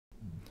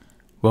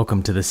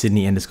Welcome to the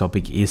Sydney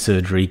Endoscopic Ear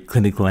Surgery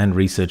Clinical and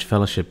Research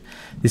Fellowship.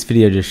 This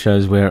video just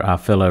shows where our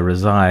fellow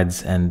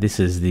resides, and this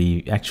is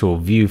the actual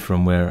view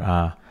from where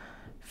our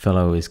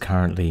fellow is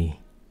currently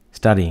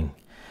studying.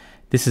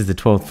 This is the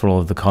 12th floor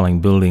of the Kolling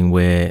building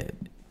where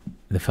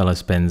the fellow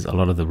spends a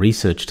lot of the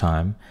research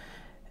time,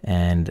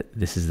 and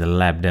this is the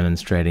lab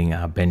demonstrating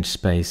our bench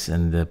space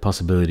and the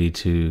possibility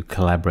to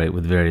collaborate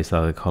with various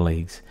other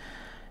colleagues.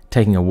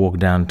 Taking a walk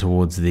down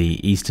towards the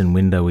eastern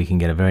window, we can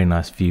get a very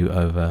nice view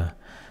over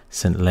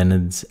St.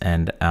 Leonard's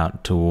and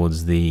out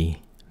towards the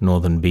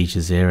Northern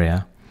Beaches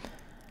area.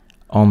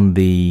 On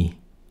the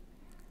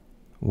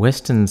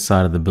western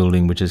side of the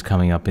building, which is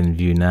coming up in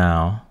view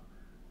now,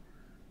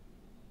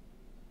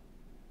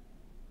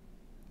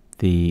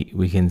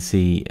 we can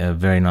see a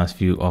very nice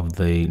view of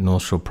the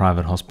North Shore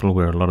Private Hospital,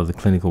 where a lot of the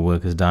clinical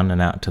work is done,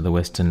 and out to the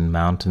western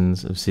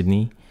mountains of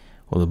Sydney,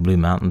 or the Blue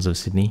Mountains of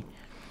Sydney.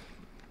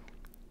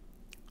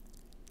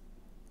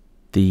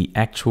 The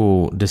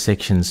actual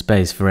dissection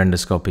space for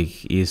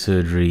endoscopic ear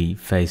surgery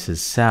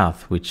faces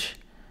south, which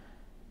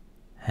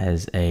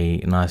has a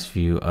nice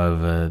view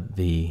over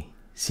the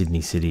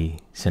Sydney City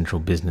Central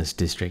Business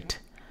District.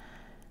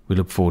 We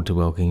look forward to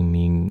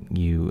welcoming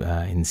you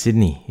in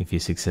Sydney if you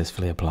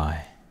successfully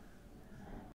apply.